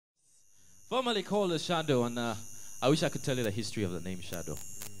Formerly called a shadow, and I wish I could tell you the history of the name shadow.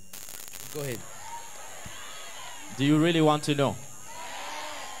 Go ahead. Do you really want to know?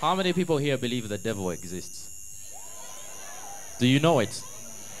 How many people here believe the devil exists? Do you know it?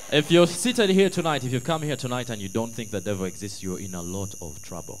 If you're seated here tonight, if you've come here tonight and you don't think the devil exists, you're in a lot of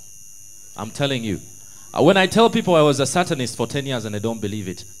trouble. I'm telling you. When I tell people I was a Satanist for 10 years and they don't believe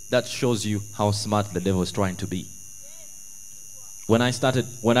it, that shows you how smart the devil is trying to be. When I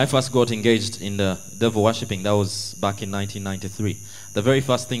first got engaged in the devil worshipping, that was back in 1993. The very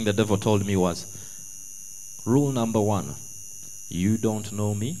first thing the devil told me was, rule number 1, you don't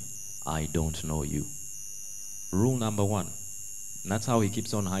know me, I don't know you. Rule number 1. And that's how he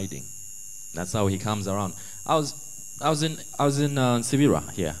keeps on hiding. That's how he comes around. I was in Sibira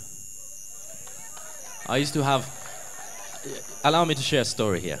here. I used to have. Allow me to share a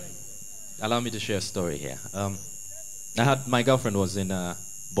story here. My girlfriend was in a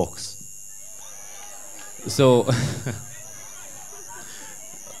box. So,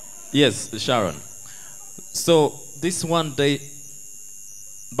 yes, Sharon. So this one day.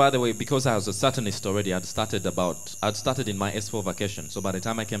 By the way, because I was a Satanist already, I'd started in my S4 vacation. So by the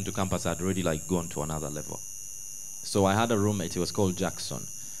time I came to campus, I'd already gone to another level. So I had a roommate, he was called Jackson.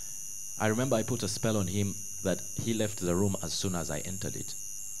 I remember I put a spell on him that he left the room as soon as I entered it.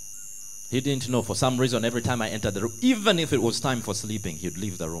 He didn't know, for some reason, every time I entered the room, even if it was time for sleeping, he'd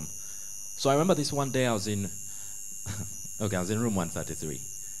leave the room. So I remember this one day I was in, I was in room 133.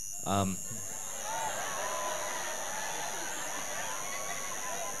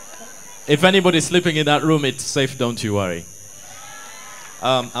 If anybody's sleeping in that room, it's safe, don't you worry.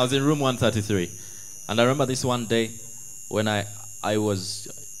 I was in room 133. And I remember this one day when I'd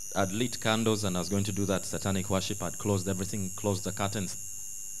lit candles and I was going to do that satanic worship. I'd closed everything, closed the curtains.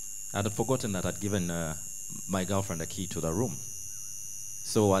 I'd forgotten that I'd given my girlfriend a key to the room.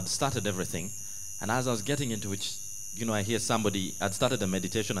 So I'd started everything. And as I was getting into which, I hear somebody, I'd started a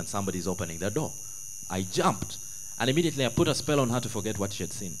meditation and somebody's opening the door. I jumped. And immediately I put a spell on her to forget what she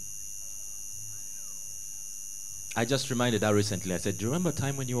had seen. I just reminded her recently. I said, do you remember a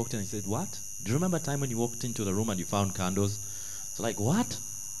time when you walked in? I said, what? Do you remember a time when you walked into the room and you found candles? It's like, what?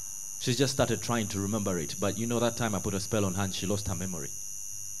 She just started trying to remember it. But that time I put a spell on her and she lost her memory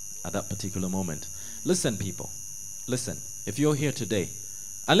at that particular moment. Listen, people. Listen. If you're here today,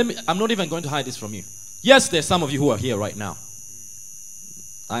 and I'm not even going to hide this from you. Yes, there's some of you who are here right now.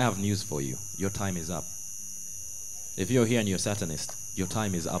 I have news for you. Your time is up. If you're here and you're a Satanist, your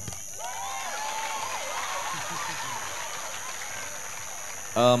time is up.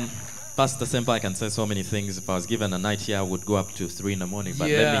 Pastor Senpai can say so many things. If I was given a night here, I would go up to 3 in the morning. But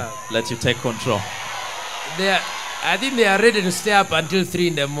let you take control. I think they are ready to stay up until 3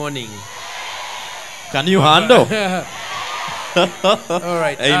 in the morning. Can you handle? All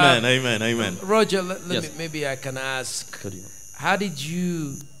right. Amen. Roger, maybe I can ask. How did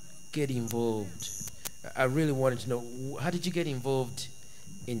you get involved? I really wanted to know. How did you get involved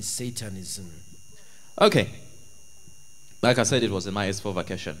in Satanism? Okay. Like I said, it was in my S4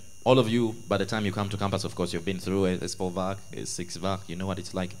 vacation. All of you, by the time you come to campus, of course, you've been through S4 vac, S6 vac. You know what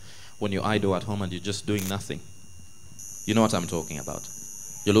it's like when you're idle at home and you're just doing nothing. You know what I'm talking about.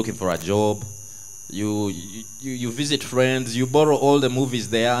 You're looking for a job. You visit friends. You borrow all the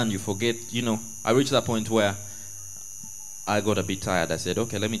movies there and you forget. I reached that point where I got a bit tired. I said,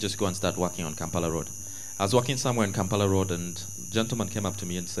 okay, let me just go and start working on Kampala Road. I was working somewhere in Kampala Road and a gentleman came up to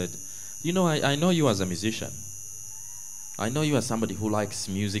me and said, I know you as a musician. I know you are somebody who likes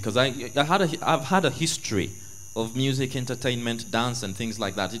music, because I've had a history of music, entertainment, dance, and things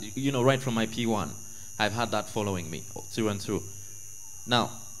like that. Right from my P1, I've had that following me through and through. Now,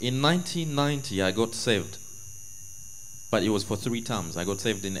 in 1990, I got saved, but it was for 3 terms. I got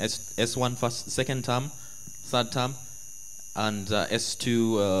saved in S1 second term, third term, and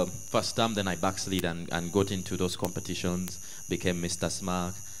S2 first term. Then I backslid and got into those competitions, became Mr.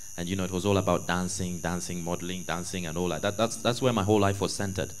 Smack. And it was all about dancing, modeling, dancing, and all that. That's where my whole life was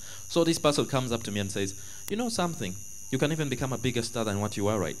centered. So this person comes up to me and says, you know something? You can even become a bigger star than what you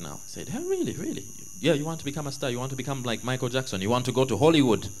are right now. I said, hey, really? Yeah, you want to become a star? You want to become like Michael Jackson? You want to go to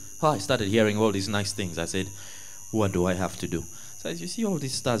Hollywood? I started hearing all these nice things. I said, what do I have to do? So you see all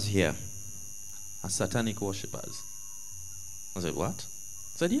these stars here are satanic worshippers. I said, what?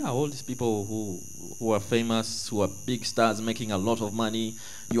 I said, yeah, all these people who are famous, who are big stars making a lot of money.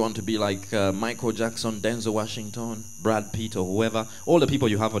 You want to be like Michael Jackson, Denzel Washington, Brad Pitt, or whoever. All the people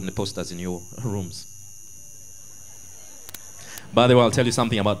you have on the posters in your rooms. By the way, I'll tell you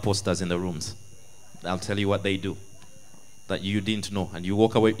something about posters in the rooms. I'll tell you what they do that you didn't know. And you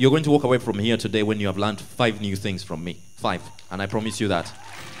walk away. You're going to walk away from here today when you have learned 5 new things from me. 5. And I promise you that.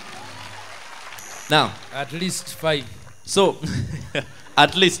 Now, At least 5. so,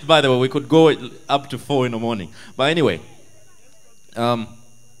 at least, by the way, we could go up to 4 in the morning. But anyway,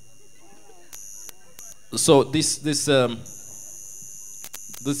 so this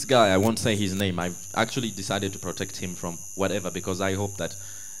guy, I won't say his name. I've actually decided to protect him from whatever, because I hope that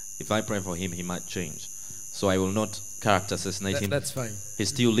if I pray for him, he might change. So I will not character assassinate him. That's fine. He's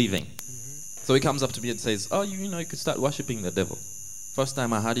still living. So he comes up to me and says, "Oh, you know, you could start worshiping the devil." First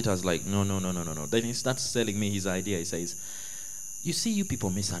time I heard it, I was like, no. Then he starts telling me his idea. He says, "You see, you people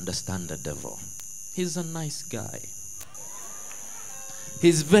misunderstand the devil. He's a nice guy.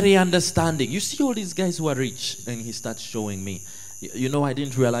 He's very understanding. You see all these guys who are rich." And he starts showing me. You know, I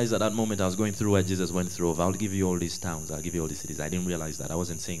didn't realize at that moment I was going through what Jesus went through. I'll give you all these towns. I'll give you all these cities. I didn't realize that. I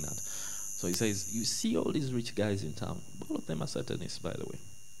wasn't saying that. So he says, "You see all these rich guys in town. All of them are Satanists, by the way.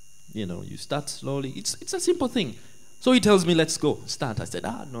 You know, you start slowly. It's a simple thing." So he tells me, "Let's go, start." I said,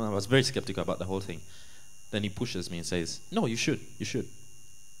 no, I was very skeptical about the whole thing. Then he pushes me and says, "No, you should.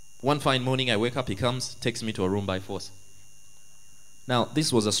 One fine morning I wake up, he comes, takes me to a room by force. Now,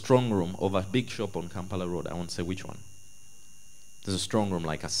 this was a strong room of a big shop on Kampala Road. I won't say which one. There's a strong room,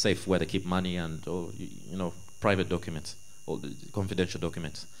 like a safe where they keep money and, private documents, all the confidential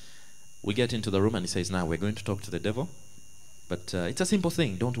documents. We get into the room and he says, "Now we're going to talk to the devil. But it's a simple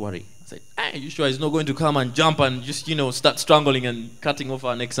thing, don't worry." I said, "Hey, you sure he's not going to come and jump and just, start strangling and cutting off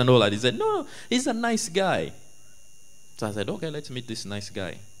our necks and all that?" He said, "No, he's a nice guy." So I said, "Okay, let's meet this nice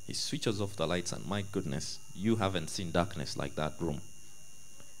guy." He switches off the lights and my goodness, you haven't seen darkness like that room.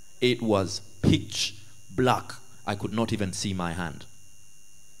 It was pitch black. I could not even see my hand.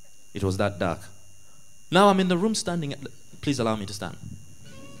 It was that dark. Now I'm in the room standing. Please allow me to stand.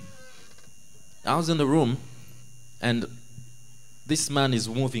 I was in the room and this man is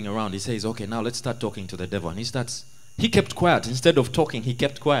moving around. He says, "Okay, now let's start talking to the devil." And he kept quiet. Instead of talking, he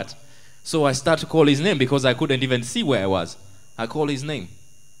kept quiet. So I start to call his name because I couldn't even see where I was. I call his name.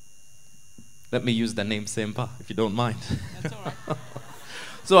 Let me use the name Sempa, if you don't mind. That's all right.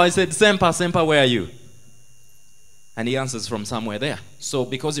 So I said, Sempa, where are you?" And he answers from somewhere there. So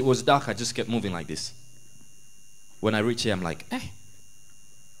because it was dark, I just kept moving like this. When I reach here, I'm like, "Hey,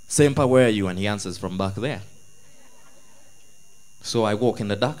 Sempa, where are you?" And he answers from back there. So I walk in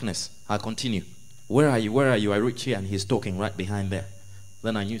the darkness. I continue. Where are you? I reach here and he's talking right behind there.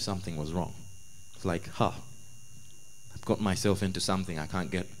 Then I knew something was wrong. It's like, I've got myself into something I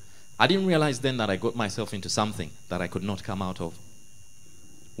can't get. I didn't realize then that I got myself into something that I could not come out of.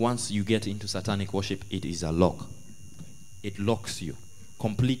 Once you get into satanic worship, it is a lock. It locks you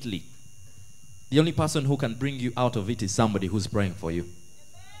completely. The only person who can bring you out of it is somebody who's praying for you.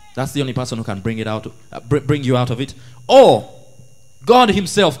 That's the only person who can bring you out of it. Or God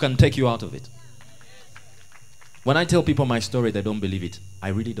himself can take you out of it. When I tell people my story, they don't believe it. I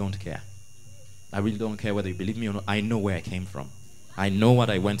really don't care. I really don't care whether you believe me or not. I know where I came from. I know what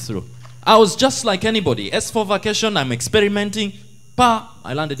I went through. I was just like anybody. As for vacation, I'm experimenting.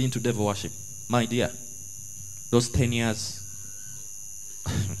 I landed into devil worship. My dear, those 10 years.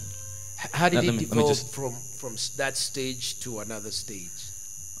 How did it evolve from that stage to another stage?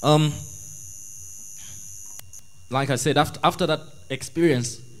 Like I said, after that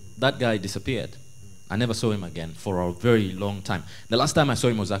experience, that guy disappeared. I never saw him again for a very long time. The last time I saw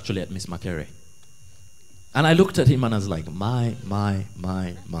him was actually at Miss Makerere. And I looked at him and I was like, my.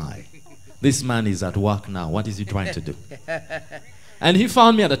 This man is at work now. What is he trying to do? And he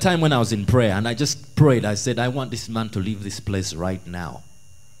found me at a time when I was in prayer. And I just prayed. I said, I want this man to leave this place right now.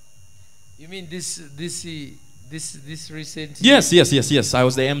 You mean this recent? Yes. I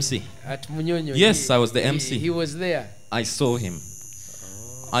was the MC. At Munyonyo? Yes, I was the MC. He was there? I saw him.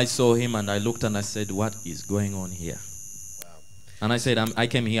 I saw him and I looked and I said, what is going on here? Wow. And I said, I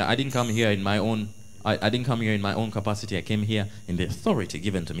came here. I didn't come here in my own. I didn't come here in my own capacity. I came here in the authority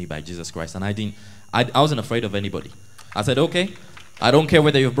given to me by Jesus Christ. And I wasn't afraid of anybody. I said, okay, I don't care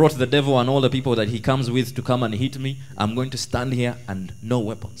whether you've brought the devil and all the people that he comes with to come and hit me. I'm going to stand here and no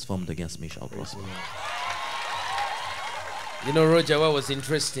weapons formed against me shall prosper. You know, Roger, what was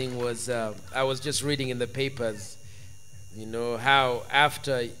interesting was I was just reading in the papers, you know, how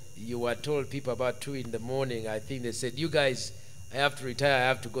after you were told people about 2 in the morning, I think they said, you guys, I have to retire, I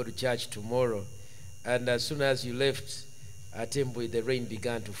have to go to church tomorrow. And as soon as you left Atembwe, the rain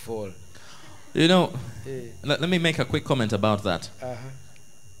began to fall. You know, let me make a quick comment about that.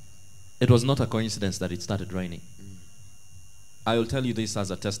 It was not a coincidence that it started raining. I will tell you this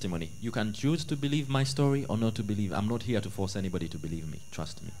as a testimony. You can choose to believe my story or not to believe. I'm not here to force anybody to believe me.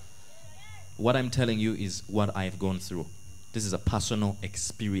 Trust me. What I'm telling you is what I've gone through. This is a personal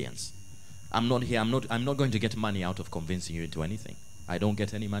experience. I'm not here. I'm not going to get money out of convincing you into anything. I don't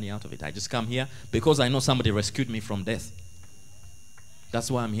get any money out of it. I just come here because I know somebody rescued me from death. That's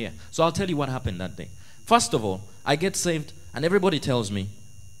why I'm here. So I'll tell you what happened that day. First of all, I get saved, and everybody tells me,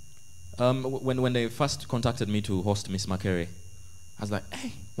 when they first contacted me to host Miss Makerere, I was like,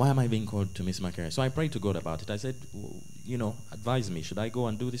 hey, why am I being called to Miss Makerere? So I prayed to God about it. I said, you know, advise me. Should I go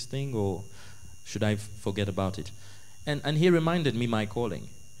and do this thing, or should I forget about it? And he reminded me my calling.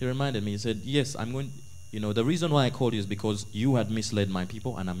 He reminded me, he said, yes, I'm going, you know, the reason why I called you is because you had misled my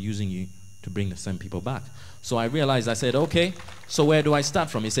people, and I'm using you to bring the same people back. So I realized, I said, okay, so where do I start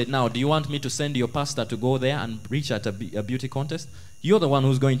from? He said, now, do you want me to send your pastor to go there and preach at a beauty contest? You're the one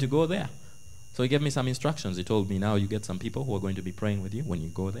who's going to go there. So he gave me some instructions. He told me, now you get some people who are going to be praying with you when you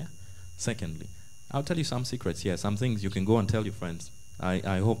go there. Secondly, I'll tell you some secrets here, some things you can go and tell your friends.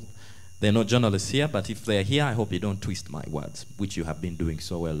 I hope they're not journalists here, but if they're here, I hope you don't twist my words, which you have been doing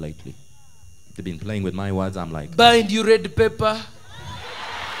so well lately. They've been playing with my words. I'm like, bind you red pepper.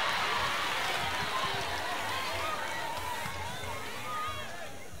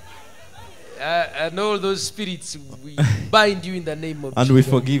 And all those spirits, we bind you in the name of and Jesus. we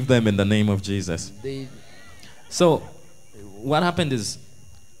forgive them in the name of Jesus. So what happened is,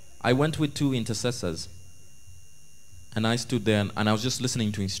 I went with 2 intercessors, and I stood there, and I was just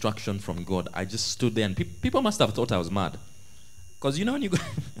listening to instruction from God. I just stood there, and people must have thought I was mad, because you know when you go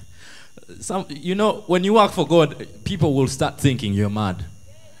when you work for God, people will start thinking you're mad.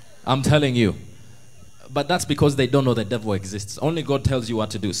 I'm telling you. But that's because they don't know the devil exists. Only God tells you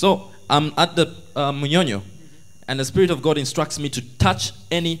what to do. So I'm at the Munyonyo, and the Spirit of God instructs me to touch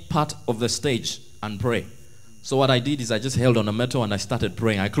any part of the stage and pray. So what I did is I just held on a metal and I started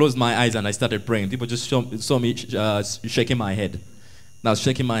praying. I closed my eyes and I started praying. People just saw me shaking my head. And I was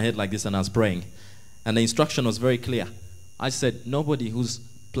shaking my head like this and I was praying. And the instruction was very clear. I said, nobody who's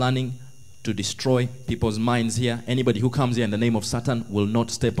planning to destroy people's minds here, anybody who comes here in the name of Satan will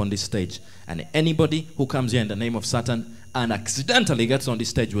not step on this stage. And anybody who comes here in the name of Satan and accidentally gets on this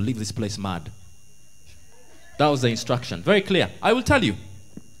stage will leave this place mad. That was the instruction. Very clear. I will tell you.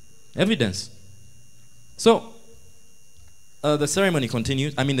 Evidence. So, the ceremony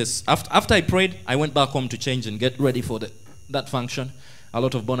continues. I mean, after I prayed, I went back home to change and get ready for that function. A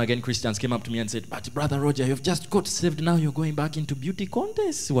lot of born-again Christians came up to me and said, but Brother Roger, you've just got saved, now you're going back into beauty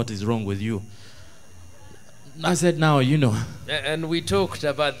contests. What is wrong with you? I said, now, you know. And we talked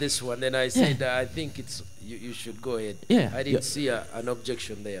about this one, and I said, I think it's you should go ahead. Yeah. I didn't see an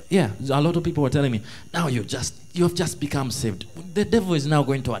objection there. Yeah, a lot of people were telling me, now you've just become saved. The devil is now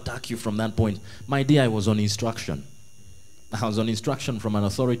going to attack you from that point. My dear, I was on instruction. I was on instruction from an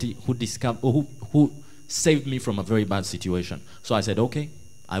authority who saved me from a very bad situation. So I said, okay,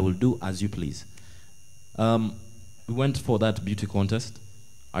 I will do as you please. We went for that beauty contest.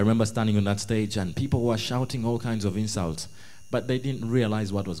 I remember standing on that stage and people were shouting all kinds of insults, but they didn't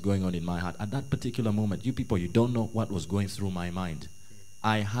realize what was going on in my heart. At that particular moment, you people, you don't know what was going through my mind.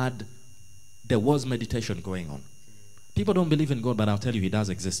 There was meditation going on. People don't believe in God, but I'll tell you, He does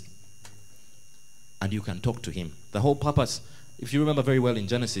exist. And you can talk to Him. The whole purpose, if you remember very well in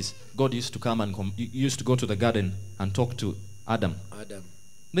Genesis, God used to come and used to go to the garden and talk to Adam.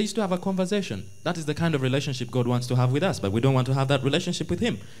 They used to have a conversation. That is the kind of relationship God wants to have with us, but we don't want to have that relationship with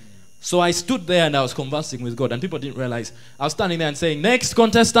Him. So I stood there and I was conversing with God, and people didn't realize. I was standing there and saying, next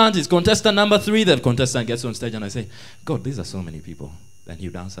contestant is contestant number 3. The contestant gets on stage and I say, God, these are so many people. Then He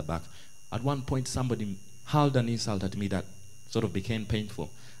would answer back. At one point, somebody hurled an insult at me that sort of became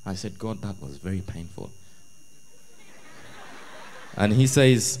painful. I said, God, that was very painful. And he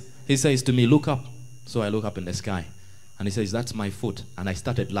says to me, look up. So I look up in the sky. And he says, that's my foot. And I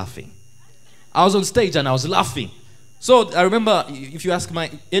started laughing. I was on stage and I was laughing. So I remember, if you ask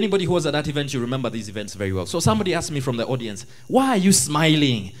anybody who was at that event, you remember these events very well. So somebody asked me from the audience, why are you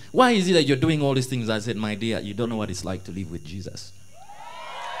smiling? Why is it that you're doing all these things? I said, my dear, you don't know what it's like to live with Jesus.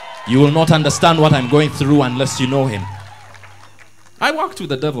 You will not understand what I'm going through unless you know Him. I worked with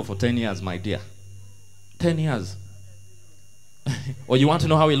the devil for 10 years, my dear. 10 years. Or you want to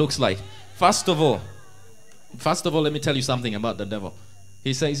know how he looks like? First of all, let me tell you something about the devil.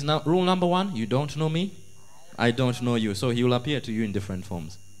 He says, now, rule number 1, you don't know me, I don't know you. So he will appear to you in different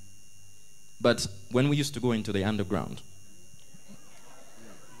forms. But when we used to go into the underground,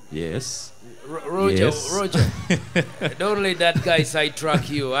 yes. Roger, don't let that guy sidetrack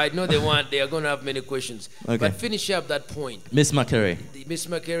you. I know they are going to have many questions. Okay. But finish up that point. Miss Makerere. Miss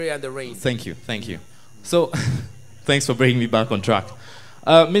Makerere and the rain. Thank you. So, thanks for bringing me back on track.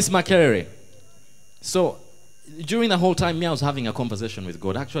 Miss Makerere. So, during the whole time, I was having a conversation with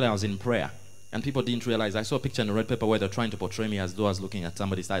God. Actually, I was in prayer. And people didn't realize. I saw a picture in the red paper where they're trying to portray me as though I was looking at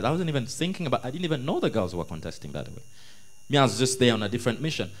somebody's eyes. I wasn't even thinking about, I didn't even know the girls who were contesting, by the way. Me, I was just there on a different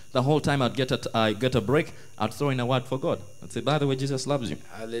mission. The whole time I'd get a break, I'd throw in a word for God. I'd say, by the way, Jesus loves you.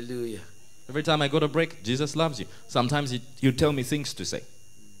 Hallelujah. Every time I go to break, Jesus loves you. Sometimes you tell me things to say.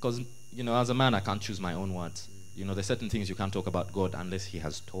 Because, you know, as a man, I can't choose my own words. You know, there's certain things you can't talk about God unless he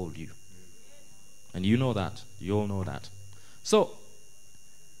has told you. And you know that. You all know that. So,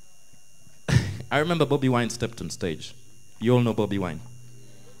 I remember Bobby Wine stepped on stage. You all know Bobby Wine.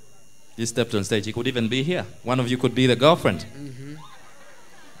 He stepped on stage. He could even be here. One of you could be the girlfriend. Mm-hmm.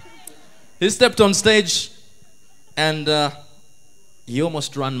 He stepped on stage and he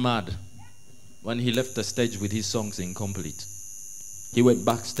almost ran mad when he left the stage with his songs incomplete. He went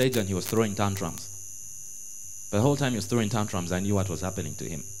backstage and he was throwing tantrums. The whole time he was throwing tantrums, I knew what was happening to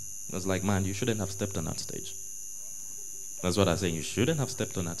him. I was like, man, you shouldn't have stepped on that stage. That's what I was saying. You shouldn't have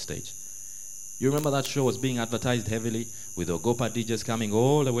stepped on that stage. You remember that show was being advertised heavily with Ogopa DJs coming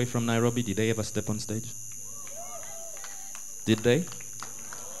all the way from Nairobi? Did they ever step on stage? Did they?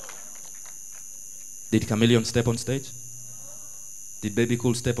 Did Chameleon step on stage? Did Baby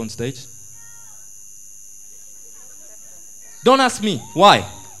Cool step on stage? Don't ask me why.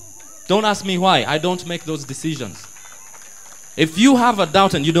 Don't ask me why. I don't make those decisions. If you have a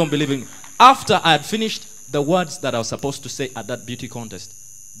doubt and you don't believe in me, after I had finished the words that I was supposed to say at that beauty contest,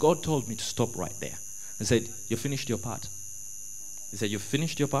 God told me to stop right there and said, you finished your part. He said, you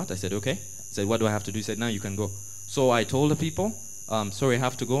finished your part? I said, okay. He said, what do I have to do? He said, now you can go. So I told the people, sorry, I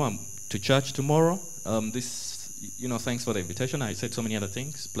have to go. I'm to church tomorrow. Thanks for the invitation. I said so many other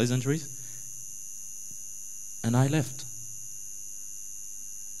things, pleasantries. And I left.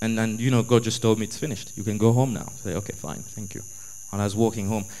 And God just told me it's finished. You can go home now. I say, okay, fine, thank you. And I was walking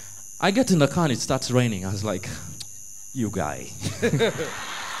home. I get in the car and it starts raining. I was like, you guy.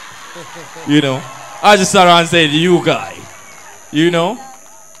 I just sat around and said, you guy.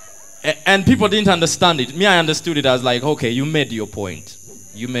 And people didn't understand it. Me, I understood it. I was like, okay, you made your point.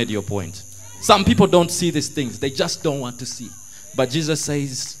 You made your point. Some people don't see these things. They just don't want to see. But Jesus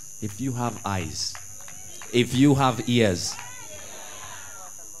says, if you have eyes, if you have ears.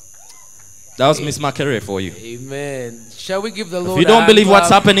 That was Miss Makerere for you. Amen. Shall we give the Lord If you don't believe what's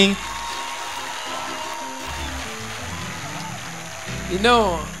happening.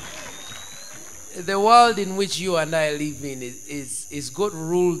 The world in which you and I live in is got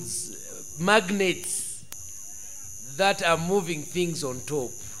rules, magnets that are moving things on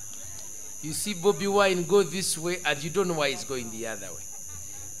top. You see Bobby Wine go this way and you don't know why he's going the other way.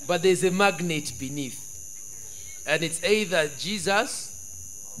 But there's a magnet beneath. And it's either Jesus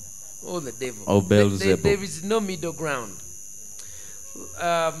or the devil. Or Beelzebub. There is no middle ground.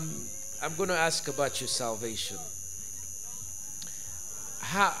 I'm going to ask about your salvation.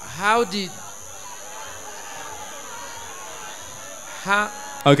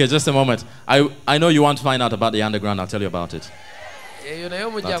 Okay, just a moment. I know you want to find out about the underground. I'll tell you about it.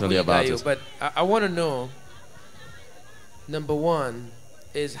 I'll tell you about it. But I want to know, number one,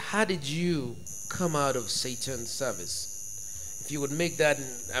 is how did you come out of Satan's service? If you would make that,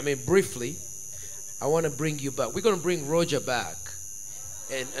 briefly, I want to bring you back. We're going to bring Roger back.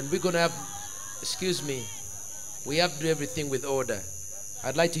 And we're going to have, we have to do everything with order.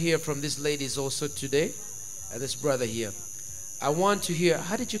 I'd like to hear from these ladies also today, and this brother here. I want to hear,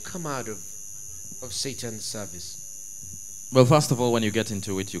 how did you come out of Satan's service? Well, first of all, when you get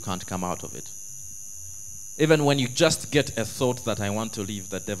into it, you can't come out of it. Even when you just get a thought that I want to leave,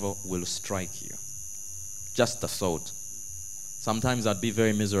 the devil will strike you. Just a thought. Sometimes I'd be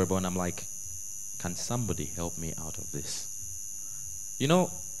very miserable and I'm like, can somebody help me out of this?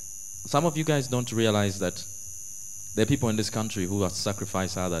 Some of you guys don't realize that there are people in this country who have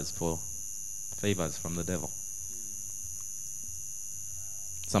sacrificed others for favors from the devil.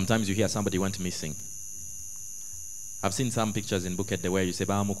 Sometimes you hear somebody went missing. I've seen some pictures in Bukete where you say,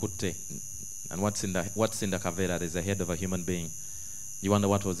 Baamukutte, and what's in the kavera? There's a head of a human being. You wonder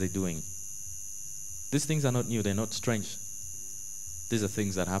what was they doing. These things are not new, they're not strange. These are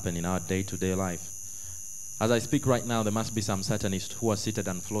things that happen in our day-to-day life. As I speak right now, there must be some Satanists who are seated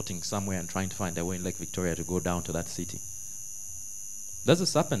and floating somewhere and trying to find a way in Lake Victoria to go down to that city. There's a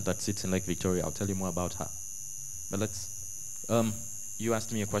serpent that sits in Lake Victoria. I'll tell you more about her. But you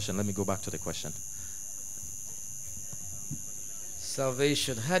asked me a question. Let me go back to the question.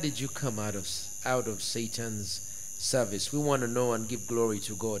 Salvation. How did you come out of Satan's service? We want to know and give glory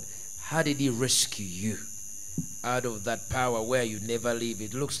to God. How did he rescue you out of that power where you never leave?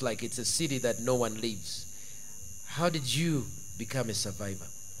 It looks like it's a city that no one lives. How did you become a survivor?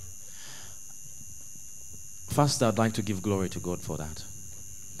 First, I'd like to give glory to God for that.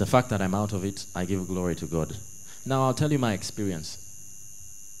 The fact that I'm out of it, I give glory to God. Now, I'll tell you my experience.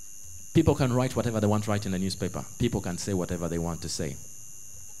 People can write whatever they want to write in the newspaper. People can say whatever they want to say.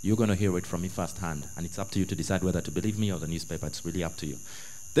 You're going to hear it from me firsthand, and it's up to you to decide whether to believe me or the newspaper. It's really up to you.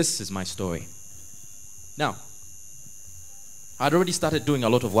 This is my story. Now, I'd already started doing a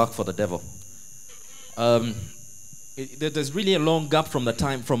lot of work for the devil. There's really a long gap from the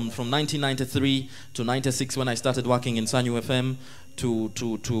time, from 1993 to 96 when I started working in Sanyu FM to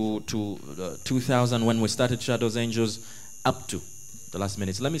 2000 when we started Shadows Angels, up to the last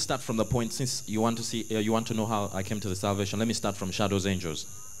minutes. Let me start from the point, since you want to see, you want to know how I came to the salvation. Let me start from Shadows Angels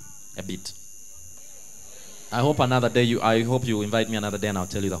a bit. I hope another day I hope you invite me another day and I'll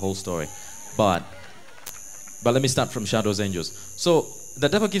tell you the whole story. But let me start from Shadows Angels. So the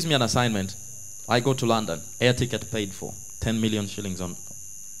devil gives me an assignment. I go to London, air ticket paid for, 10 million shillings on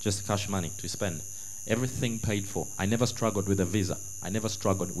just cash money to spend. Everything paid for. I never struggled with a visa. I never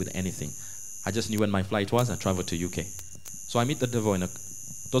struggled with anything. I just knew when my flight was and traveled to UK. So I meet the devil in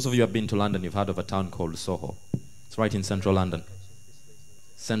those of you who have been to London, you've heard of a town called Soho. It's right in central London.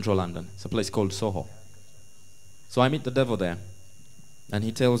 Central London. It's a place called Soho. So I meet the devil there, and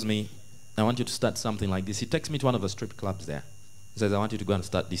he tells me, I want you to start something like this. He takes me to one of the strip clubs there. He says, I want you to go and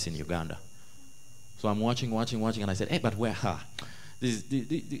start this in Uganda. So I'm watching, and I said, hey, but where?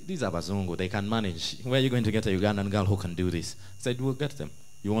 These are Bazungu, they can manage. Where are you going to get a Ugandan girl who can do this? I said, we'll get them.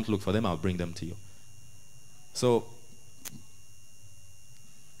 You won't look for them, I'll bring them to you. So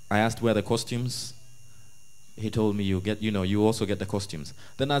I asked where the costumes. He told me you also get the costumes.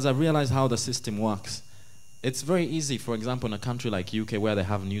 Then as I realized how the system works, it's very easy, for example, in a country like UK where they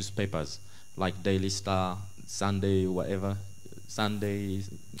have newspapers like Daily Star, Sunday, whatever, Sunday,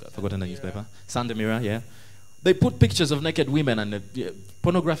 I've forgotten the newspaper, Sunday Mirror, yeah. They put pictures of naked women and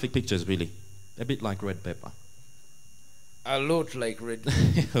pornographic pictures, really. A bit like red pepper. A lot like red.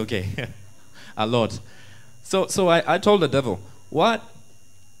 Okay, a lot. So I told the devil, what?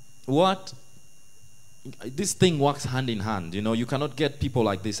 This thing works hand in hand. You cannot get people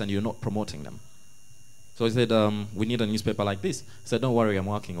like this and you're not promoting them. So he said, we need a newspaper like this. I said, don't worry, I'm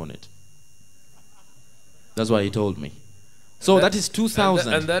working on it. That's what he told me. So that is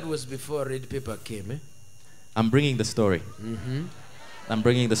 2000. And that was before red paper came, eh? I'm bringing the story. Mm-hmm. I'm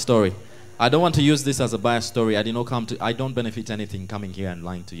bringing the story. I don't want to use this as a biased story. I don't benefit anything coming here and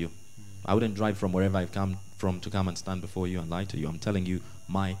lying to you. I wouldn't drive from wherever I've come from to come and stand before you and lie to you. I'm telling you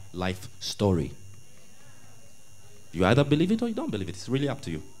my life story. You either believe it or you don't believe it. It's really up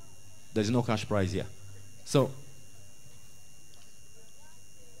to you. There's no cash prize here. So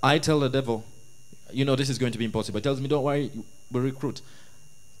I tell the devil, this is going to be impossible. He tells me, don't worry, we'll recruit.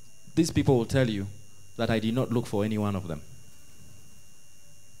 These people will tell you that I did not look for any one of them.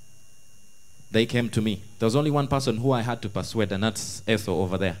 They came to me. There was only one person who I had to persuade, and that's Ethel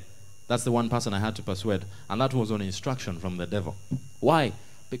over there. That's the one person I had to persuade, and that was on instruction from the devil. Why?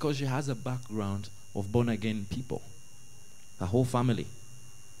 Because she has a background of born-again people. The whole family.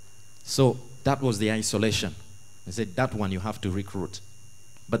 So that was the isolation. I said, that one you have to recruit.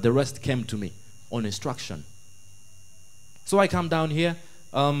 But the rest came to me on instruction. So I come down here.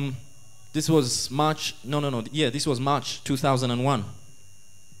 This was March. This was March 2001.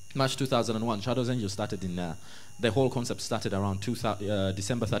 March 2001. Shadows Angels started in, the whole concept started around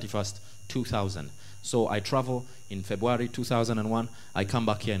December 31st, 2000. So I travel in February 2001. I come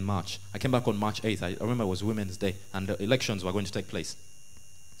back here in March. I came back on March 8th. I remember it was Women's Day, and the elections were going to take place.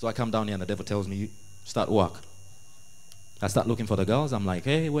 So I come down here, and the devil tells me, start work. I start looking for the girls. I'm like,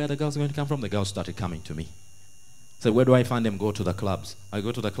 hey, where are the girls going to come from? The girls started coming to me. So where do I find them? Go to the clubs. I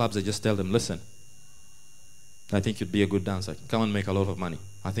go to the clubs. I just tell them, listen, I think you'd be a good dancer. Come and make a lot of money.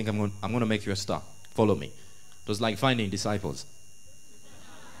 I think I'm going to make you a star. Follow me. It was like finding disciples.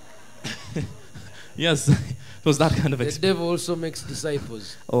 Yes, it was that kind of experience. The devil also makes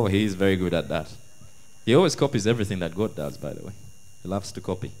disciples. Oh, he's very good at that. He always copies everything that God does, by the way. He loves to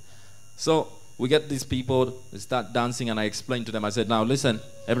copy. So we get these people, they start dancing, and I explain to them, I said, now listen,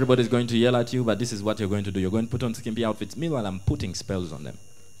 everybody's going to yell at you, but this is what you're going to do. You're going to put on skimpy outfits. Meanwhile, I'm putting spells on them.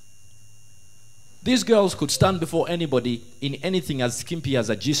 These girls could stand before anybody in anything as skimpy as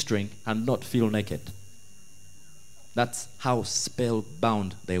a G-string and not feel naked. That's how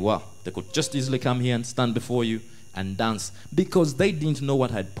spellbound they were. They could just easily come here and stand before you and dance because they didn't know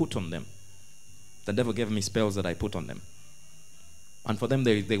what I'd put on them. The devil gave me spells that I put on them. And for them,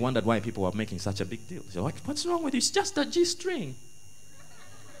 they wondered why people were making such a big deal. They're like, what's wrong with you? It's just a G-string.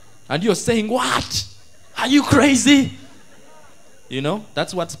 And you're saying, what? Are you crazy?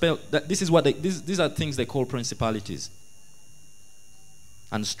 That's what spell. These are things they call principalities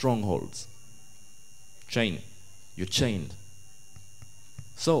and strongholds. Chain. You're chained.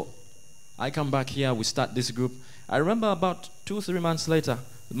 So I come back here. We start this group. I remember about 2-3 months later,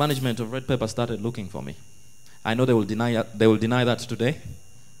 the management of Red Pepper started looking for me. I know they will deny that today.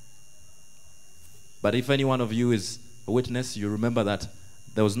 But if any one of you is a witness, you remember that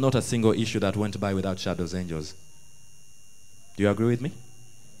there was not a single issue that went by without Shadows Angels. Do you agree with me?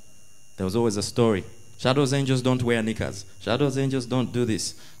 There was always a story. Shadows Angels don't wear knickers. Shadows Angels don't do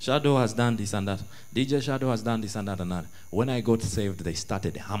this. Shadow has done this and that. DJ Shadow has done this and that and that. When I got saved, they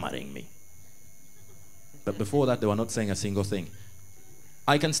started hammering me. But before that, they were not saying a single thing.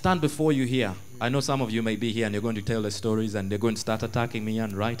 I can stand before you here. I know some of you may be here and you're going to tell the stories and they're going to start attacking me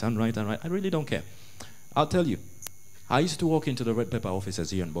and right. I really don't care. I'll tell you. I used to walk into the Red Pepper offices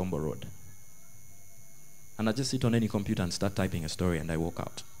here on Bombo Road. And I just sit on any computer and start typing a story and I walk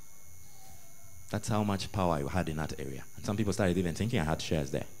out. That's how much power I had in that area. And some people started even thinking I had shares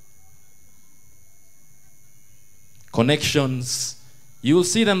there. Connections. You will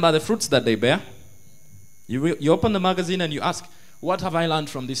see them by the fruits that they bear. You open the magazine and you ask, what have I learned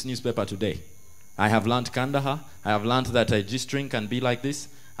from this newspaper today? I have learned Kandahar. I have learned that a G-string can be like this.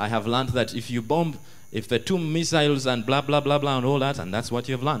 I have learned that if you bomb, if the 2 missiles and blah, blah, blah, blah, and all that, and that's what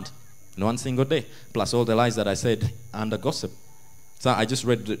you have learned in one single day. Plus all the lies that I said and the gossip. So I just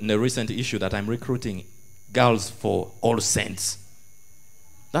read in a recent issue that I'm recruiting girls for All Saints.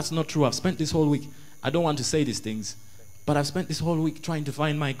 That's not true. I've spent this whole week. I don't want to say these things, but I've spent this whole week trying to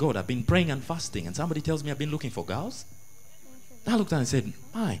find my God. I've been praying and fasting, and somebody tells me I've been looking for girls. I looked at and said,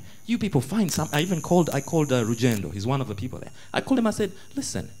 my, you people find some. I called Rugendo. He's one of the people there. I called him. I said,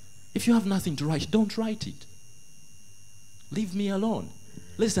 listen, if you have nothing to write, don't write it. Leave me alone.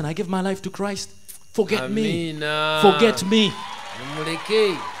 Listen, I give my life to Christ. Forget me. Forget me.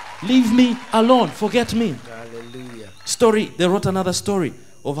 Leave me alone. Forget me. Hallelujah. Story. They wrote another story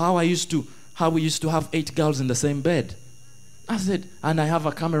of how we used to have 8 girls in the same bed. I said, and I have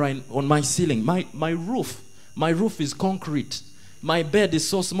a camera on my ceiling. My roof is concrete. My bed is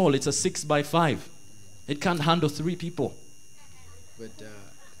so small. It's a 6x5. It can't handle 3 people.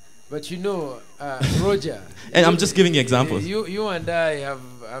 But you know, Roger. And I'm just giving you examples. You and I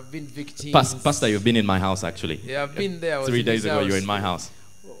have been victims. Pastor, you've been in my house actually. Yeah, I've been there. 3 days ago, you were in my house.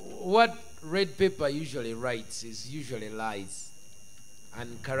 What Red Pepper usually writes is usually lies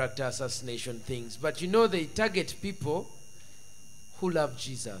and character assassination things. But you know, they target people who love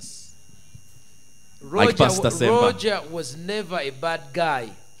Jesus. Roger was never a bad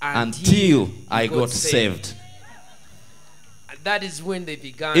guy until I got saved. That is when they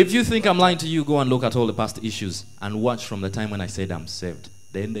began. If you think I'm lying to you, go and look at all the past issues and watch from the time when I said I'm saved.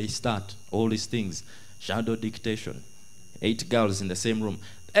 Then they start all these things. Shadow dictation. 8 girls in the same room.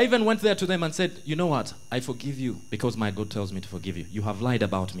 I even went there to them and said, you know what? I forgive you because my God tells me to forgive you. You have lied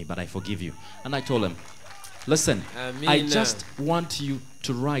about me, but I forgive you. And I told them, listen, I just want you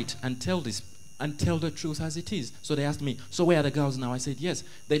to write and tell this and tell the truth as it is. So they asked me, so where are the girls now? I said, yes,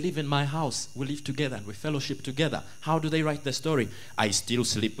 they live in my house. We live together and we fellowship together. How do they write the story? I still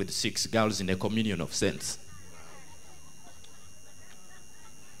sleep with 6 girls in a communion of saints.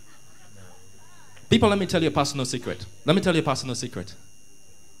 People, let me tell you a personal secret. Let me tell you a personal secret.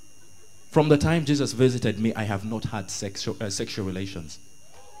 From the time Jesus visited me, I have not had sexual relations.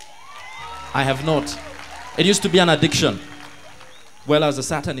 I have not. It used to be an addiction. Well, as a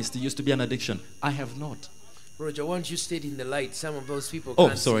Satanist, it used to be an addiction. I have not. Roger, once you stayed in the light, some of those people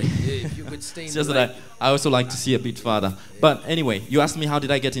can't. Oh, sorry. Yeah, if you could stay in it's just the that light. I also like to see a bit farther. Yeah. But anyway, you asked me how did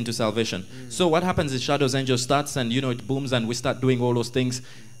I get into salvation. So what happens is Shadows Angel starts and, you know, it booms and we start doing all those things.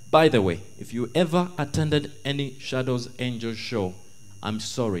 By the way, if you ever attended any Shadows Angel show, I'm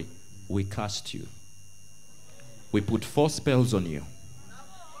sorry, we cast you. We put 4 spells on you.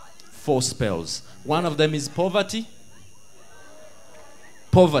 4 spells. One of them is poverty.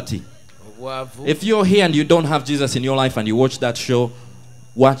 Poverty. If you're here and you don't have Jesus in your life and you watch that show,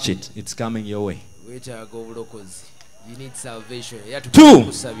 watch it. It's coming your way. You need salvation.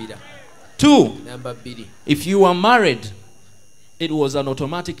 2. Number B. If you are married, it was an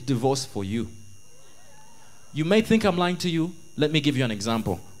automatic divorce for you. You may think I'm lying to you. Let me give you an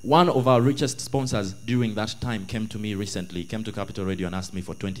example. One of our richest sponsors during that time came to me recently, came to Capital Radio and asked me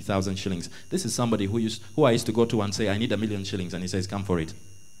for 20,000 shillings. This is somebody who I used to go to and say, I need 1,000,000 shillings. And he says, come for it.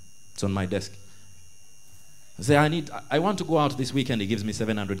 It's on my desk. I say, I want to go out this weekend. He gives me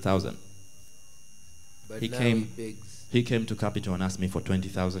 700,000. He came to Capital and asked me for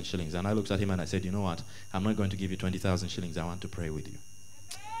 20,000 shillings. And I looked at him and I said, you know what? I'm not going to give you 20,000 shillings. I want to pray with you.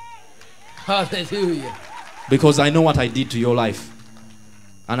 Hallelujah. Because I know what I did to your life.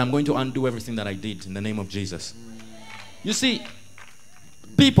 And I'm going to undo everything that I did in the name of Jesus. You see,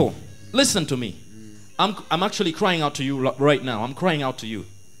 people, listen to me. I'm actually crying out to you right now. I'm crying out to you.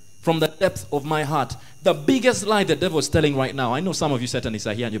 from the depth of my heart. The biggest lie the devil is telling right now. I know some of you Satanists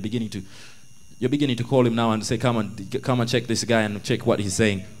are here and you're beginning to call him now and say, come and check this guy and check what he's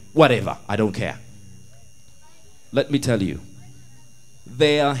saying. Whatever, I don't care. Let me tell you,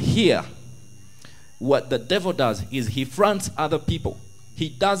 they are here. What the devil does is he fronts other people. He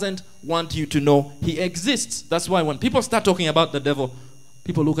doesn't want you to know he exists. That's why when people start talking about the devil,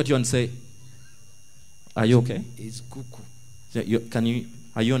 people look at you and say, are you okay? It's cuckoo.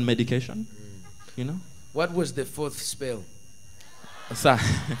 Are you on medication? You know? What was the fourth spell? Third.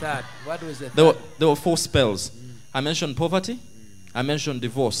 What was the third? There were 4 spells. I mentioned poverty. I mentioned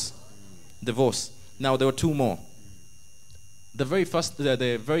divorce. Now there were 2 more. The very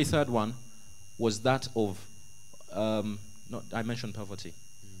third one was that of, I mentioned poverty.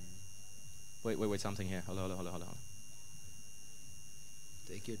 Wait, something here. Hold on.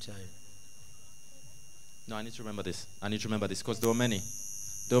 Take your time. No, I need to remember this because there were many.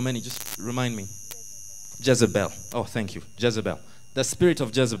 Just remind me. Jezebel. Oh, thank you. Jezebel. The spirit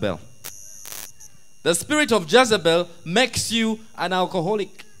of Jezebel. The spirit of Jezebel makes you an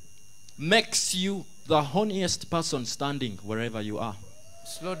alcoholic. Makes you the horniest person standing wherever you are.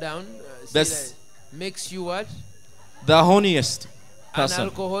 Slow down. That makes you what? The horniest person. An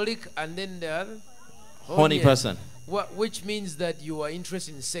alcoholic and then the other? Horny person. Which means that you are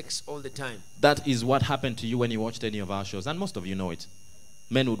interested in sex all the time. That is what happened to you when you watched any of our shows. And most of you know it.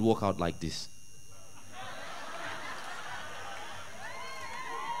 Men would walk out like this.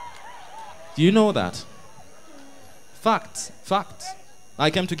 Do you know that? Facts. I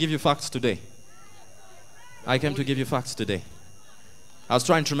came to give you facts today. I was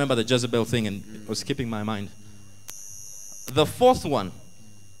trying to remember the Jezebel thing and it was skipping my mind. The 4th one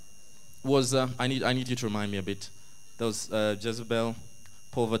was, I need you to remind me a bit. There was Jezebel,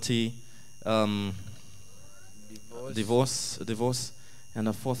 poverty, divorce, and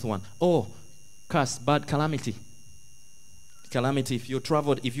the 4th one. Oh, curse, bad calamity. Calamity. If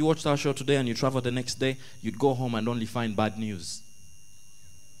you watched our show today and you traveled the next day, you'd go home and only find bad news.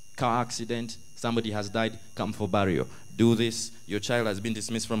 Car accident, somebody has died, come for burial. Do this, your child has been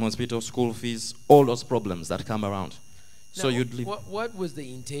dismissed from hospital, school fees, all those problems that come around. Now, so you'd leave. What was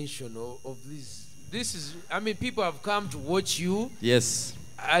the intention of this? This is, people have come to watch you. Yes.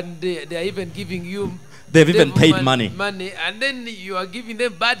 And they're even giving you. They've even paid money. And then you are giving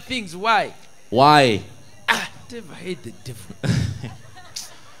them bad things. Why? Devil, I hate the devil.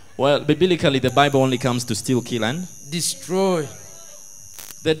 Well, biblically, the Bible only comes to steal, kill, and destroy.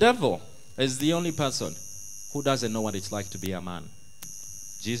 The devil is the only person who doesn't know what it's like to be a man.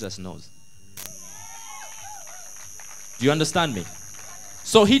 Jesus knows. Do you understand me?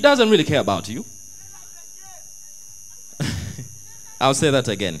 So he doesn't really care about you. I'll say that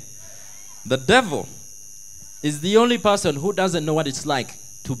again. The devil is the only person who doesn't know what it's like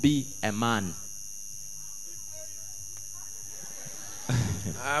to be a man.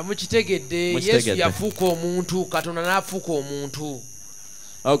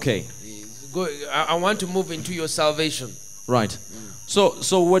 Okay. I want to move into your salvation. Right.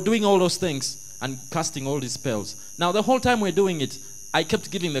 So we're doing all those things and casting all these spells. Now the whole time we're doing it, I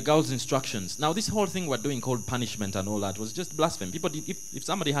kept giving the girls instructions. Now this whole thing we're doing called punishment and all that was just blasphemy. People did, if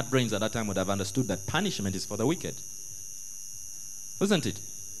somebody had brains at that time would have understood that punishment is for the wicked. Isn't it?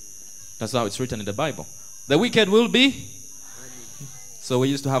 That's how it's written in the Bible. The wicked will be. So we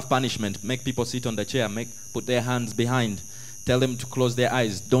used to have punishment. Make people sit on the chair. Put their hands behind. Tell them to close their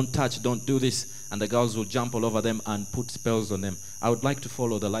eyes. Don't touch. Don't do this. And the girls will jump all over them and put spells on them. I would like to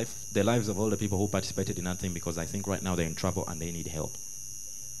follow the lives of all the people who participated in that thing because I think right now they're in trouble and they need help.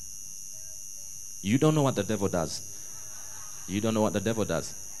 You don't know what the devil does. You don't know what the devil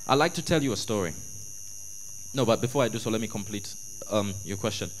does. I'd like to tell you a story. No, but before I do so, let me complete your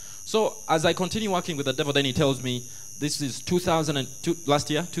question. So as I continue working with the devil, then he tells me, this is 2002, last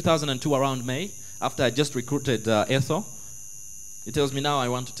year, 2002 around May, after I just recruited Ethel. He tells me now I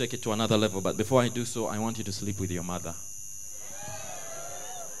want to take it to another level, but before I do so, I want you to sleep with your mother.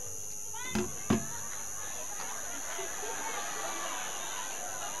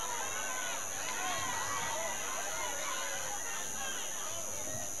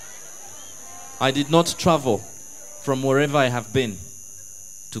 I did not travel from wherever I have been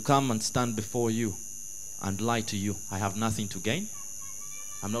to come and stand before you and lie to you. I have nothing to gain.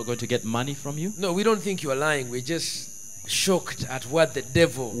 I'm not going to get money from you. No, we don't think you are lying. We're just shocked at what the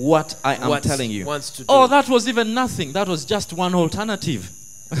devil telling you wants to do. Oh, that was even nothing. That was just one alternative.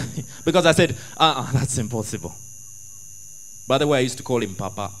 Because I said, that's impossible. By the way, I used to call him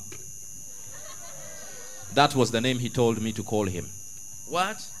Papa. That was the name he told me to call him.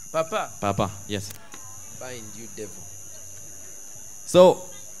 What? Papa? Papa, yes. Find you, devil. So,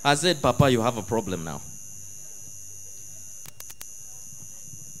 I said, Papa, you have a problem now.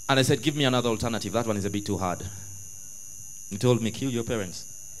 And I said, give me another alternative. That one is a bit too hard. He told me, kill your parents.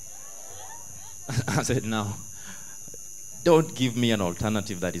 I said, no. Don't give me an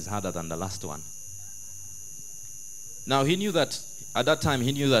alternative that is harder than the last one. Now, he knew that, at that time,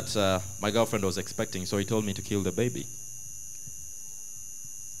 he knew that my girlfriend was expecting, so he told me to kill the baby.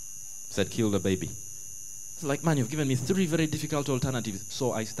 He said, kill the baby. It's like, man, you've given me 3 very difficult alternatives.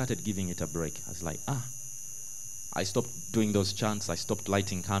 So I started giving it a break. I was like, I stopped doing those chants. I stopped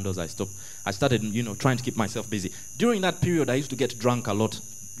lighting candles. I started, trying to keep myself busy. During that period, I used to get drunk a lot.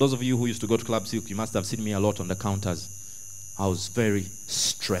 Those of you who used to go to Club Silk, you must have seen me a lot on the counters. I was very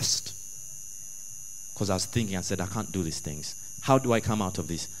stressed. Because I was thinking, I said, I can't do these things. How do I come out of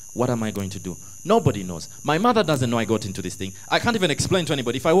this? What am I going to do? Nobody knows. My mother doesn't know I got into this thing. I can't even explain to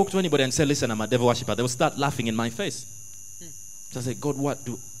anybody. If I walk to anybody and say, listen, I'm a devil worshiper, they will start laughing in my face. So I said, God, what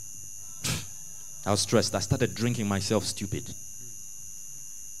do... I was stressed. I started drinking myself stupid.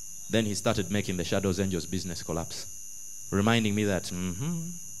 Then he started making the Shadows Angels business collapse. Reminding me that,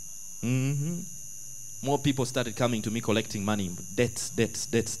 more people started coming to me collecting money.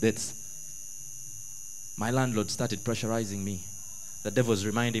 Debts. My landlord started pressurizing me. The devil was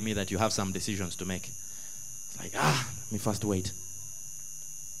reminding me that you have some decisions to make. It's like, let me first wait.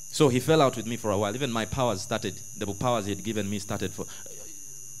 So he fell out with me for a while. Even my powers started, the powers he had given me started for...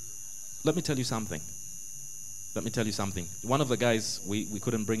 Let me tell you something. One of the guys, we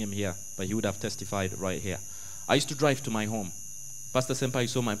couldn't bring him here, but he would have testified right here. I used to drive to my home. Pastor Senpai, you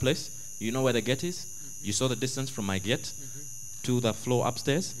saw my place. You know where the gate is? You saw the distance from my gate to the floor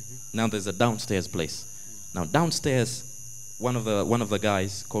upstairs. Now there's a downstairs place. Now downstairs, one of the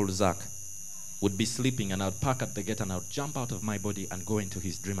guys called Zach would be sleeping, and I'd park at the gate and I'd jump out of my body and go into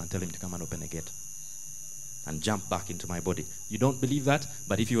his dream and tell him to come and open the gate. And jump back into my body. You don't believe that?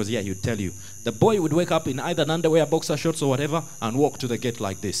 But if he was here, he would tell you. The boy would wake up in either an underwear, boxer shorts or whatever and walk to the gate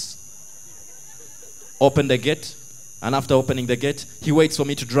like this. Open the gate, and after opening the gate, he waits for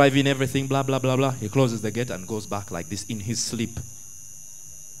me to drive in everything, blah, blah, blah, blah. He closes the gate and goes back like this in his sleep.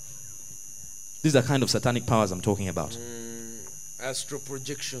 These are the kind of satanic powers I'm talking about. Astral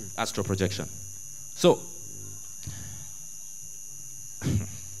projection. Astral projection. So,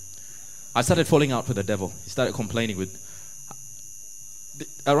 I started falling out with the devil. He started complaining with...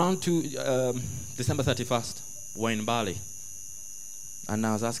 Around December 31st, we're in Bali. And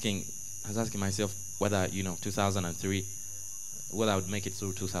I was asking myself whether, 2003, whether I would make it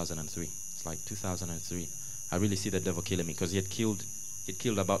through 2003. It's like 2003. I really see the devil killing me, because he'd killed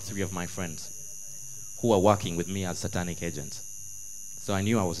about 3 of my friends who were working with me as satanic agents. So I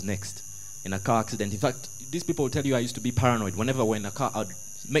knew I was next in a car accident. In fact, these people will tell you I used to be paranoid. Whenever we're in a car, I'd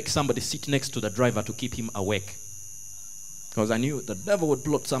make somebody sit next to the driver to keep him awake. Because I knew the devil would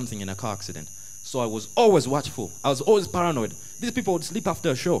plot something in a car accident. So I was always watchful. I was always paranoid. These people would sleep after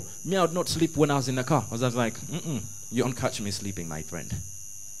a show. Me, I would not sleep when I was in the car. I was like, you don't catch me sleeping, my friend.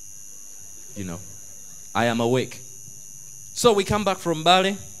 I am awake. So we come back from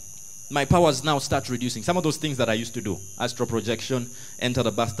Bali. My powers now start reducing. Some of those things that I used to do, astral projection, enter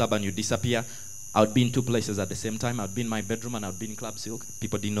the bathtub and you disappear. I would be in 2 places at the same time. I would be in my bedroom and I would be in Club Silk.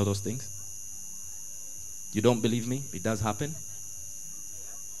 People didn't know those things. You don't believe me? It does happen.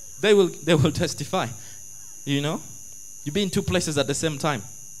 They will testify. You'd be in 2 places at the same time.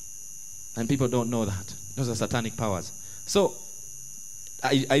 And people don't know that. Those are satanic powers. So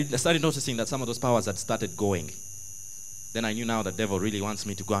I started noticing that some of those powers had started going. Then I knew now the devil really wants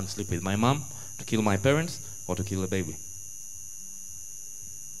me to go and sleep with my mom, to kill my parents, or to kill the baby.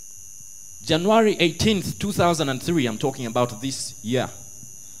 January 18th, 2003, I'm talking about this year.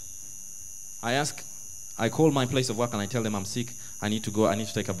 I call my place of work and I tell them I'm sick, I need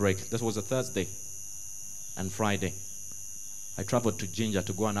to take a break. This was a Thursday and Friday. I traveled to Ginger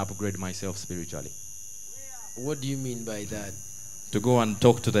to go and upgrade myself spiritually. What do you mean by that? To go and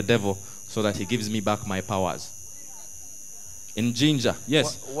talk to the devil so that he gives me back my powers. In Ginger,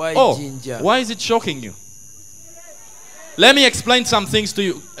 yes. Why Ginger? Why is it shocking you? Let me explain some things to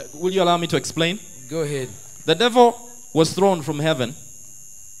you. Will you allow me to explain? Go ahead. The devil was thrown from heaven.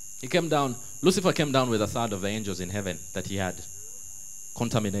 He came down. Lucifer came down with 1/3 of the angels in heaven that he had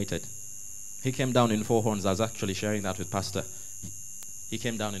contaminated. He came down in 4 horns. I was actually sharing that with Pastor. He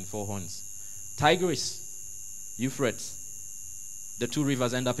came down in 4 horns. Tigris, Euphrates. The 2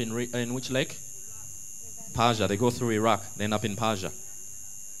 rivers end up in which lake? Persia. They go through Iraq. They end up in Persia.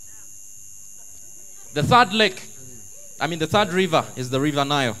 The 3rd river is the River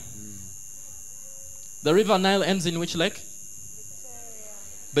Nile. The River Nile ends in which lake?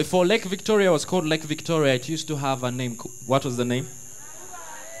 Before Lake Victoria was called Lake Victoria, it used to have a name. What was the name?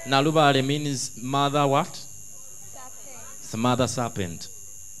 Nalubale means mother what? Serpent. It's a mother serpent.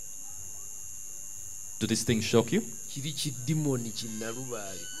 Do these things shock you? Kiri kidimoni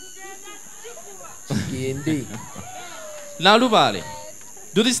kinnalubaale. Kigende. Nalubale.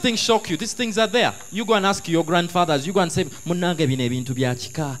 Do these things shock you? These things are there. You go and ask your grandfathers. You go and say, Munange bine bintu bya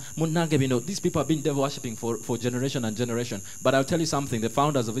chika. Munange bino. These people have been devil worshipping for generation and generation. But I'll tell you something. The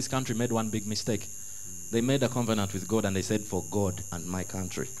founders of this country made one big mistake. They made a covenant with God and they said, for God and my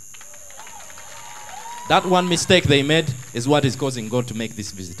country. That one mistake they made is what is causing God to make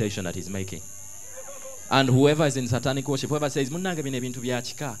this visitation that he's making. And whoever is in satanic worship, whoever says, Munange bine bintu bya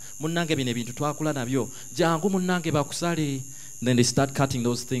chika. Munange bine bintu twakula nabyo. Jangu munange bakusale. Then they start cutting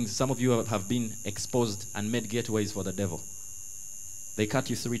those things. Some of you have been exposed and made gateways for the devil. They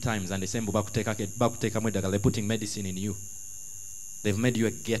cut you 3 times and they say, they're putting medicine in you. They've made you a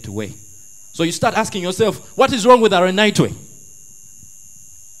gateway. So you start asking yourself, what is wrong with Arenaitwe?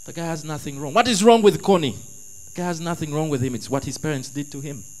 The guy has nothing wrong. What is wrong with Connie? The guy has nothing wrong with him. It's what his parents did to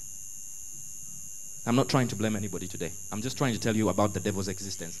him. I'm not trying to blame anybody today. I'm just trying to tell you about the devil's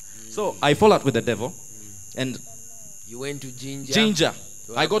existence. So I fall out with the devil and You went to Jinja. Jinja.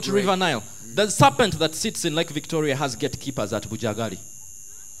 I go to River Nile. The serpent that sits in Lake Victoria has gatekeepers at Bujagali.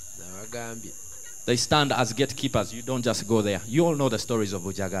 They stand as gatekeepers. You don't just go there. You all know the stories of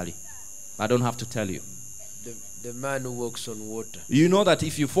Bujagali. I don't have to tell you. The man who walks on water. You know that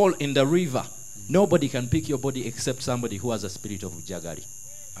if you fall in the river, nobody can pick your body except somebody who has a spirit of Bujagali.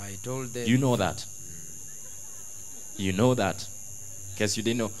 I told them. You know that. You know that. In case you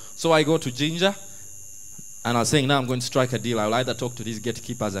didn't know. So I go to Jinja. And I was saying, now I'm going to strike a deal. I'll either talk to these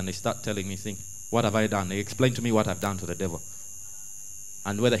gatekeepers and they start telling me things. What have I done? They explain to me what I've done to the devil.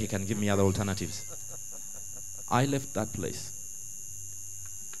 And whether he can give me other alternatives. I left that place.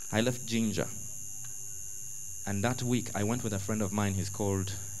 I left Jinja. And that week, I went with a friend of mine. He's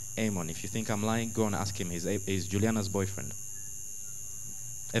called Amon. If you think I'm lying, go and ask him. He's Juliana's boyfriend.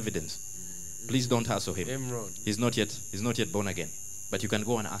 Evidence. Please don't hassle him. He's not yet born again. But you can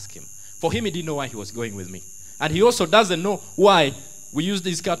go and ask him. For him, he didn't know why he was going with me. And he also doesn't know why we used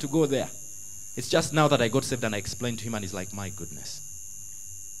this car to go there. It's just now that I got saved and I explained to him and he's like, my goodness.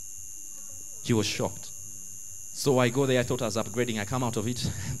 He was shocked. So I go there, I thought I was upgrading. I come out of it.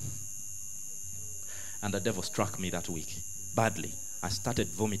 And the devil struck me that week. Badly. I started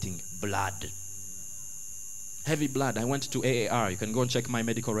vomiting blood. Heavy blood. I went to AAR. You can go and check my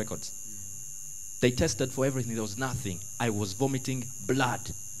medical records. They tested for everything. There was nothing. I was vomiting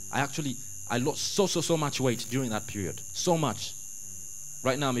blood. I lost so much weight during that period. So much.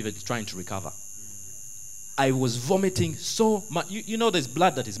 Right now I'm even trying to recover. I was vomiting so much. You know there's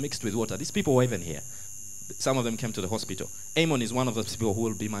blood that is mixed with water. These people were even here. Some of them came to the hospital. Amon is one of those people who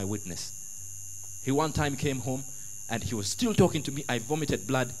will be my witness. He one time came home and he was still talking to me. I vomited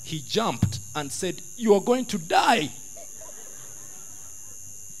blood. He jumped and said, you are going to die.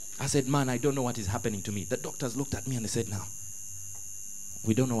 I said, man, I don't know what is happening to me. The doctors looked at me and they said, now,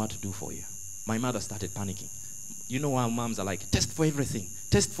 we don't know what to do for you. My mother started panicking. You know how moms are like, test for everything.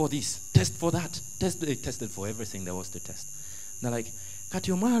 Test for this. Test for that. They tested for everything there was to test. They're like,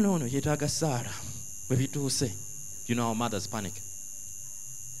 Kati omwana ono yetaaga Sara. You know how mothers panic.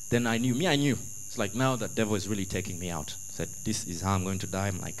 Then I knew. It's like now the devil is really taking me out. Said, this is how I'm going to die.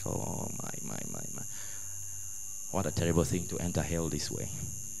 I'm like, oh my. What a terrible thing to enter hell this way.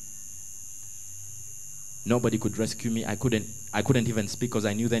 Nobody could rescue me. I couldn't even speak because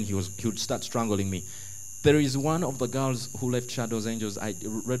I knew then he would start strangling me. There is one of the girls who left Shadows Angels.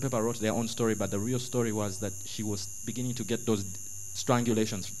 Red Pepper wrote their own story, but the real story was that she was beginning to get those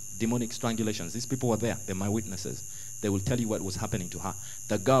strangulations, demonic strangulations. These people were there. They're my witnesses. They will tell you what was happening to her.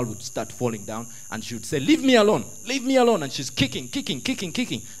 The girl would start falling down and she would say, leave me alone, leave me alone. And she's kicking.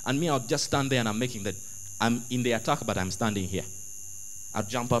 And me, I'll just stand there and I'm making that. I'm in the attack, but I'm standing here. I'd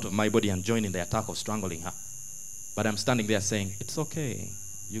jump out of my body and join in the attack of strangling her. But I'm standing there saying, it's okay.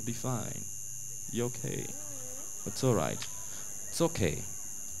 You'll be fine. You're okay. It's all right. It's okay.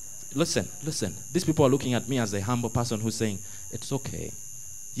 Listen. These people are looking at me as a humble person who's saying, it's okay.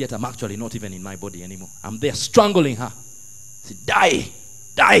 Yet I'm actually not even in my body anymore. I'm there strangling her. Say, die.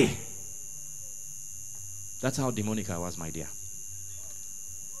 That's how demonic I was, my dear.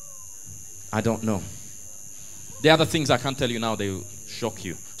 I don't know. The other things I can't tell you now, they will shock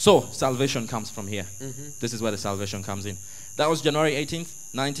you. So, salvation comes from here. This is where the salvation comes in. That was January 18th,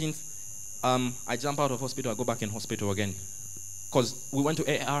 19th. I jump out of hospital, I go back in hospital again. Because we went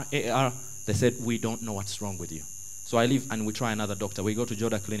to AAR, they said, we don't know what's wrong with you. So I leave and we try another doctor. We go to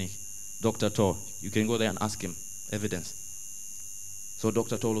Joda Clinic, Dr. Tor. You can go there and ask him, evidence. So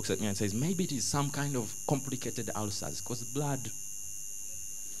Dr. Tor looks at me and says, maybe it is some kind of complicated ulcers, because blood.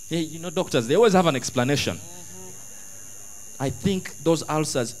 Hey, you know, doctors, they always have an explanation. I think those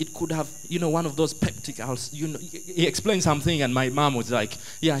ulcers, it could have, you know, one of those peptic ulcers. You know, he explained something, and my mom was like,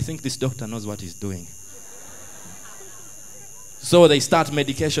 yeah, I think this doctor knows what he's doing. So they start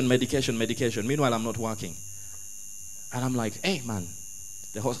medication. Meanwhile, I'm not working. And I'm like, hey, man,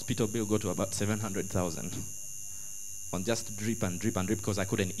 the hospital bill go to about 700,000 on just drip and drip because I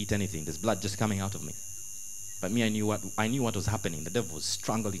couldn't eat anything. There's blood just coming out of me. But me, I knew what was happening. The devil was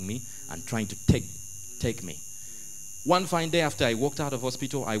strangling me and trying to take me. One fine day after I walked out of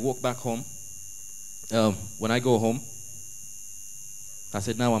hospital, I walked back home. When I go home, I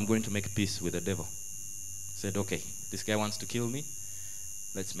said, now I'm going to make peace with the devil. I said, okay, this guy wants to kill me.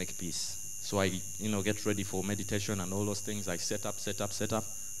 Let's make peace. So I, get ready for meditation and all those things. I set up.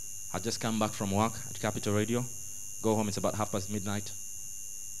 I just come back from work at Capital Radio. Go home, it's about midnight.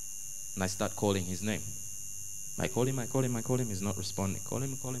 And I start calling his name. I call him, he's not responding. Call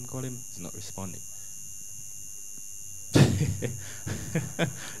him, he's not responding.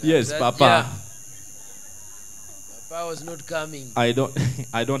 Yes, Papa. Yeah. Papa was not coming. I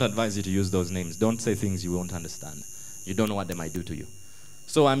don't advise you to use those names. Don't say things you won't understand. You don't know what they might do to you.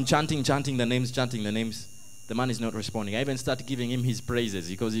 So I'm chanting the names. The man is not responding. I even start giving him his praises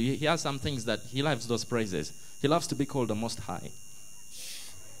because he has some things that he loves those praises. He loves to be called the Most High.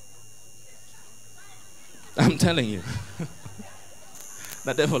 I'm telling you.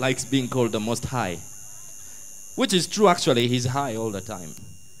 The devil likes being called the Most High. Which is true, actually. He's high all the time.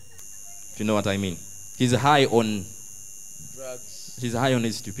 If you know what I mean. He's high on drugs. He's high on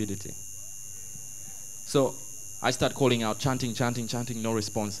his stupidity. So I start calling out, chanting, no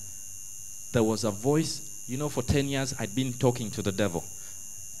response. There was a voice, for 10 years I'd been talking to the devil.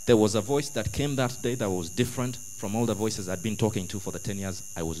 There was a voice that came that day that was different from all the voices I'd been talking to for the 10 years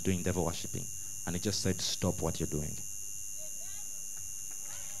I was doing devil worshipping. And it just said, stop what you're doing.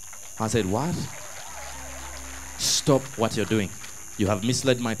 I said, what? Stop what you're doing. You have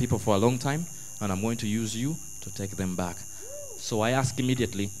misled my people for a long time, and I'm going to use you to take them back. So I asked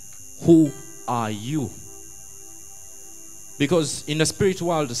immediately, who are you? Because in the spirit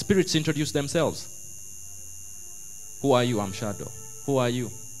world, the spirits introduce themselves. Who are you? I'm Shadow. Who are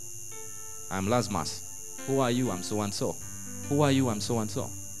you? I'm Lasmas. Who are you? I'm so-and-so. Who are you? I'm so-and-so.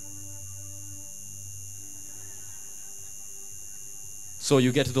 So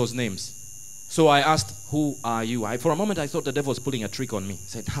you get those names. So I asked, who are you? For a moment I thought the devil was pulling a trick on me. I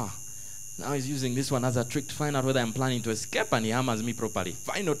said, now he's using this one as a trick to find out whether I'm planning to escape, and he hammers me properly.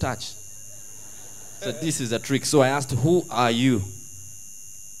 Final touch. So this is a trick. So I asked, who are you?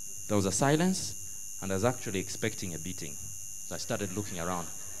 There was a silence, and I was actually expecting a beating. So I started looking around.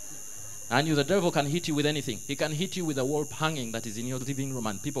 I knew the devil can hit you with anything. He can hit you with a wall hanging that is in your living room,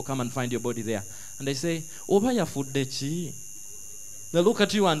 and people come and find your body there. And they say, Obaya Fudechi. They look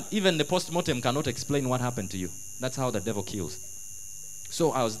at you, and even the post-mortem cannot explain what happened to you. That's how the devil kills.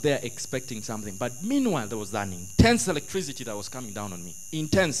 So I was there expecting something. But meanwhile, there was an intense electricity that was coming down on me.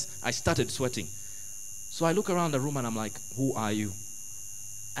 Intense. I started sweating. So I look around the room and I'm like, who are you?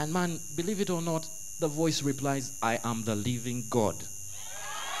 And man, believe it or not, the voice replies, I am the living God.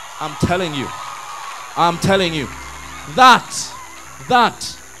 I'm telling you.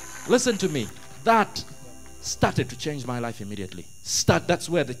 That, listen to me, that started to change my life immediately. That's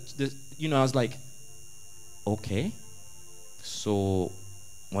where I was like, okay, so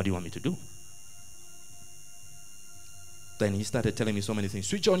what do you want me to do? Then he started telling me so many things.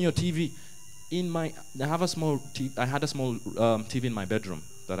 Switch on your TV. I had a small TV in my bedroom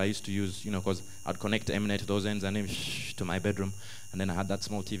that I used to use, because I'd connect Mnet those ends and then to my bedroom, and then I had that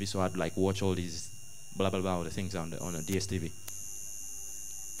small TV, so I'd like watch all these blah blah blah, the things on a DSTV.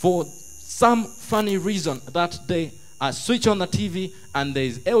 For some funny reason, that day I switch on the TV and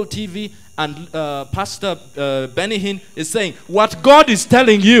there's LTV and Pastor Benny Hinn is saying, what God is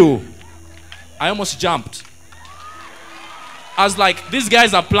telling you. I almost jumped. I was like, these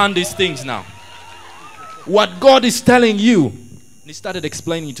guys have planned these things now. What God is telling you. And he started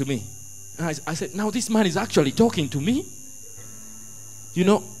explaining to me. And I said, now this man is actually talking to me.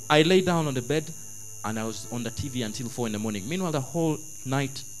 I lay down on the bed and I was on the TV until 4 in the morning. Meanwhile, the whole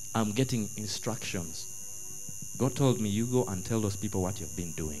night I'm getting instructions. God told me, you go and tell those people what you've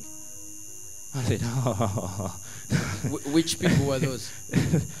been doing. I said, Which people were those?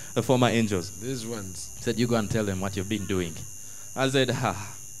 The former angels. These ones. He said, you go and tell them what you've been doing. I said,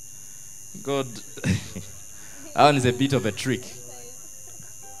 God, that one is a bit of a trick.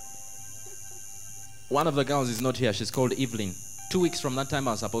 One of the girls is not here. She's called Evelyn. 2 weeks from that time,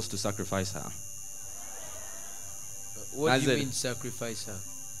 I was supposed to sacrifice her. What do you mean sacrifice her?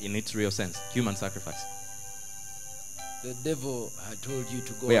 In its real sense, human sacrifice. The devil had told you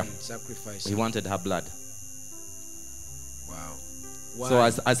to go Yeah. and sacrifice He her. wanted her blood. Wow. Why?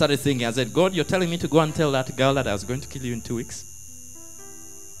 So I started thinking, I said, God, you're telling me to go and tell that girl that I was going to kill you in 2 weeks?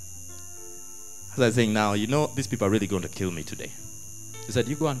 I was saying, now, you know, these people are really going to kill me today. He said,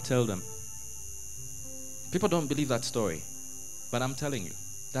 you go and tell them. People don't believe that story. But I'm telling you,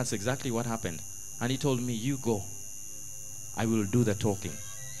 that's exactly what happened. And he told me, you go. I will do the talking.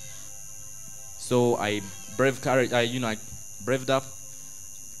 So I braved courage. I braved up,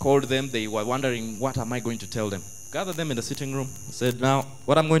 called them. They were wondering, what am I going to tell them? Gathered them in the sitting room. Said, now,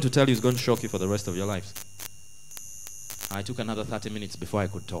 what I'm going to tell you is going to shock you for the rest of your lives. I took another 30 minutes before I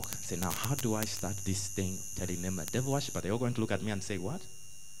could talk. I said, now, how do I start this thing telling them a devil worshiper? They're all going to look at me and say, what?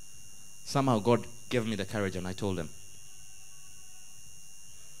 Somehow God gave me the courage and I told them,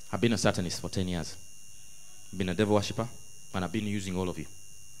 I've been a Satanist for 10 years. I've been a devil worshiper and I've been using all of you.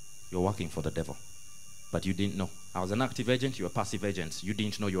 You're working for the devil. But you didn't know. I was an active agent, you were passive agents. You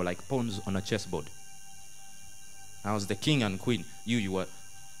didn't know you were like pawns on a chessboard. I was the king and queen. You were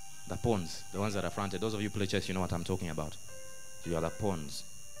the pawns, the ones that are fronted. Those of you who play chess, you know what I'm talking about. You are the pawns.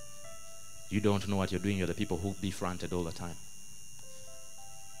 You don't know what you're doing. You're the people who be fronted all the time.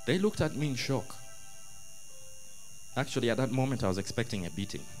 They looked at me in shock. Actually, at that moment, I was expecting a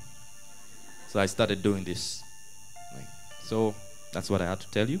beating. So I started doing this. So that's what I had to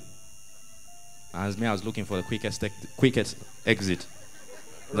tell you. As me, I was looking for the quickest exit.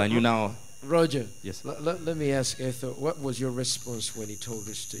 Then you now... Roger, Yes. let me ask Ethel, what was your response when he told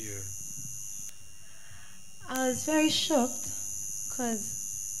this to you? I was very shocked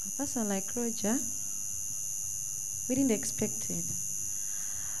because a person like Roger, we didn't expect it.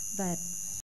 But